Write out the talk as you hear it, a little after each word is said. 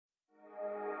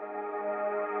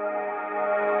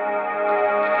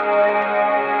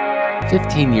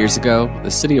15 years ago,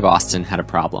 the city of Austin had a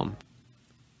problem.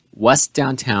 West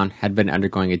downtown had been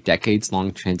undergoing a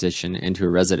decades-long transition into a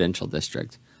residential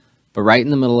district, but right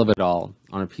in the middle of it all,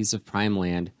 on a piece of prime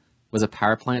land, was a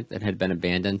power plant that had been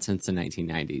abandoned since the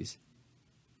 1990s.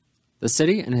 The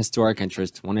city and historic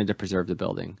interests wanted to preserve the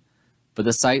building, but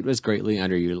the site was greatly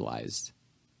underutilized.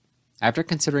 After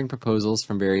considering proposals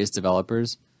from various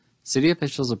developers, city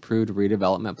officials approved a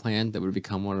redevelopment plan that would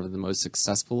become one of the most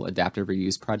successful adaptive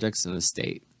reuse projects in the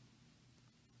state.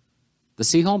 The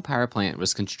Seaholm Power Plant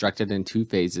was constructed in two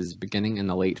phases beginning in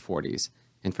the late 40s,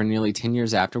 and for nearly 10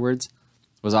 years afterwards,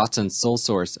 was Austin's sole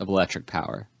source of electric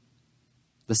power.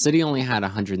 The city only had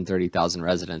 130,000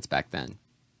 residents back then.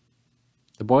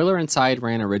 The boiler inside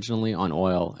ran originally on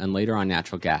oil and later on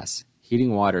natural gas,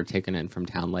 heating water taken in from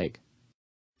Town Lake.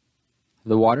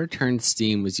 The water-turned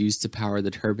steam was used to power the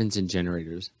turbines and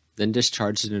generators, then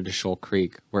discharged into Shoal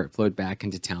Creek, where it flowed back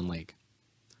into Town Lake.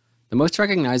 The most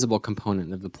recognizable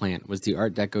component of the plant was the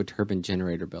Art Deco turbine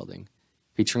generator building,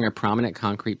 featuring a prominent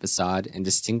concrete facade and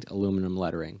distinct aluminum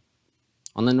lettering.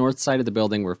 On the north side of the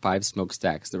building were 5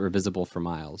 smokestacks that were visible for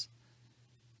miles.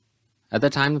 At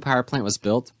the time the power plant was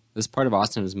built, this part of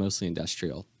Austin was mostly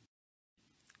industrial.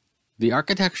 The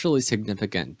architecturally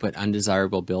significant but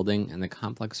undesirable building and the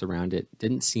complex around it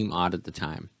didn't seem odd at the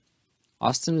time.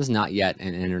 Austin was not yet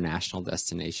an international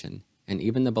destination, and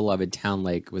even the beloved Town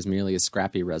Lake was merely a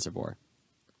scrappy reservoir.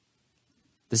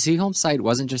 The Seaholm site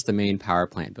wasn't just the main power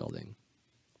plant building.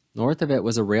 North of it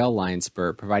was a rail line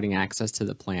spur providing access to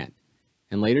the plant,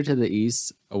 and later to the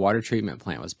east, a water treatment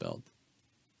plant was built.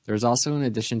 There was also an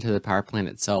addition to the power plant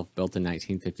itself built in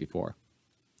 1954.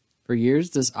 For years,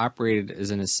 this operated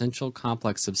as an essential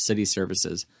complex of city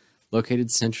services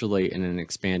located centrally in an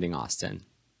expanding Austin.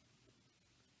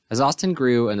 As Austin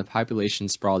grew and the population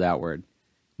sprawled outward,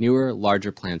 newer,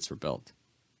 larger plants were built.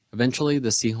 Eventually, the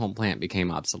Seaholm plant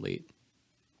became obsolete.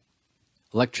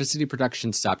 Electricity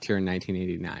production stopped here in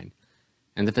 1989,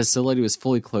 and the facility was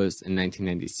fully closed in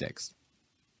 1996.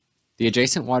 The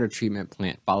adjacent water treatment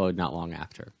plant followed not long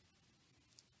after.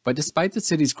 But despite the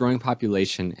city's growing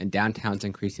population and downtown's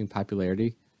increasing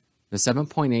popularity, the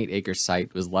 7.8-acre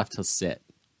site was left to sit.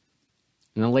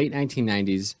 In the late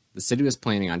 1990s, the city was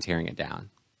planning on tearing it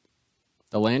down.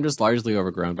 The land was largely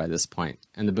overgrown by this point,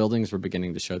 and the buildings were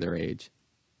beginning to show their age.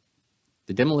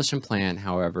 The demolition plan,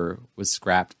 however, was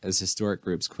scrapped as historic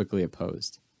groups quickly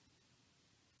opposed.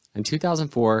 In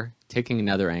 2004, taking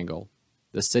another angle,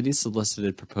 the city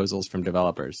solicited proposals from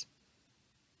developers.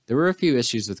 There were a few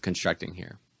issues with constructing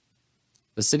here.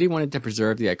 The city wanted to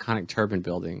preserve the iconic turbine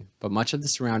building, but much of the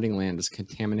surrounding land was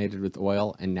contaminated with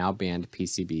oil and now banned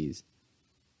PCBs.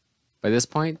 By this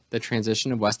point, the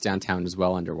transition of West Downtown was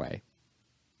well underway.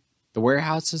 The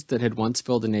warehouses that had once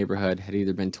filled the neighborhood had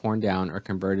either been torn down or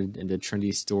converted into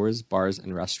trendy stores, bars,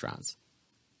 and restaurants.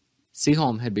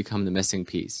 Seaholm had become the missing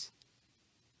piece.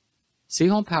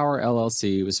 Seaholm Power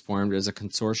LLC was formed as a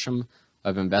consortium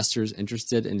of investors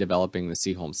interested in developing the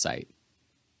Seaholm site.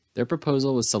 Their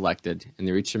proposal was selected, and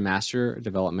they reached a master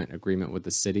development agreement with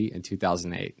the city in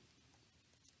 2008.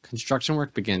 Construction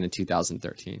work began in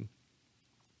 2013.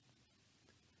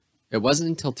 It wasn't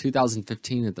until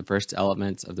 2015 that the first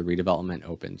elements of the redevelopment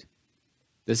opened.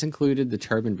 This included the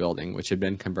turbine building, which had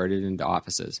been converted into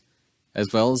offices,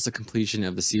 as well as the completion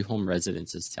of the Seaholm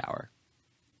Residences Tower.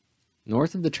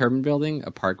 North of the turbine building,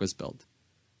 a park was built,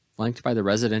 flanked by the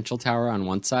residential tower on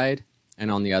one side, and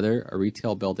on the other, a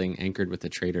retail building anchored with a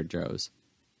Trader Joe's.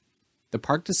 The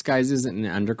park disguises an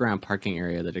underground parking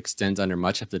area that extends under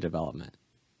much of the development.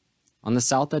 On the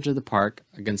south edge of the park,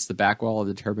 against the back wall of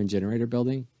the turbine generator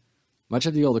building, much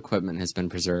of the old equipment has been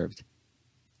preserved.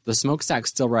 The smokestacks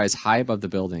still rise high above the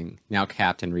building, now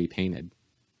capped and repainted.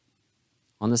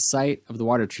 On the site of the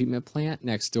water treatment plant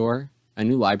next door, a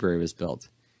new library was built,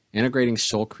 integrating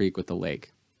Shoal Creek with the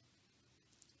lake.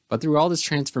 But through all this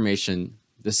transformation,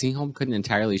 the Seaholm couldn't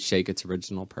entirely shake its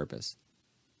original purpose.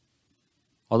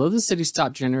 Although the city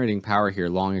stopped generating power here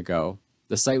long ago,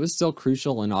 the site was still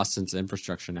crucial in Austin's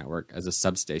infrastructure network as a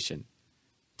substation.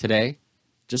 Today,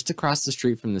 just across the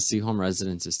street from the Seaholm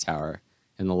Residences Tower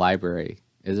and the library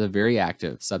is a very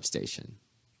active substation.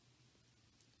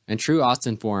 In true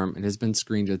Austin form, it has been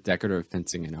screened with decorative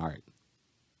fencing and art.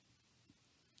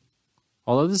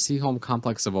 Although the Seaholm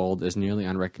complex of old is nearly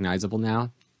unrecognizable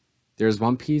now, there is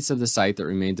one piece of the site that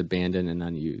remains abandoned and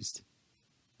unused.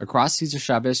 Across Cesar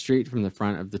Chavez Street from the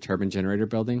front of the turbine generator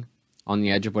building, on the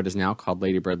edge of what is now called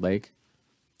Lady Bird Lake,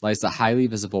 lies the highly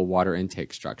visible water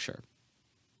intake structure.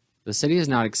 The city has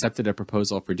not accepted a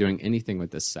proposal for doing anything with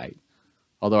this site,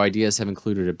 although ideas have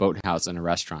included a boathouse and a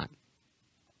restaurant.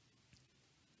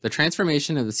 The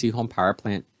transformation of the Seaholm Power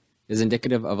Plant is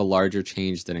indicative of a larger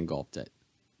change that engulfed it.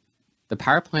 The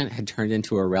power plant had turned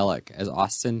into a relic as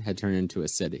Austin had turned into a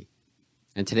city,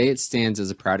 and today it stands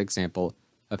as a proud example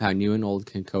of how new and old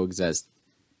can coexist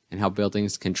and how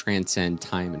buildings can transcend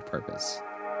time and purpose.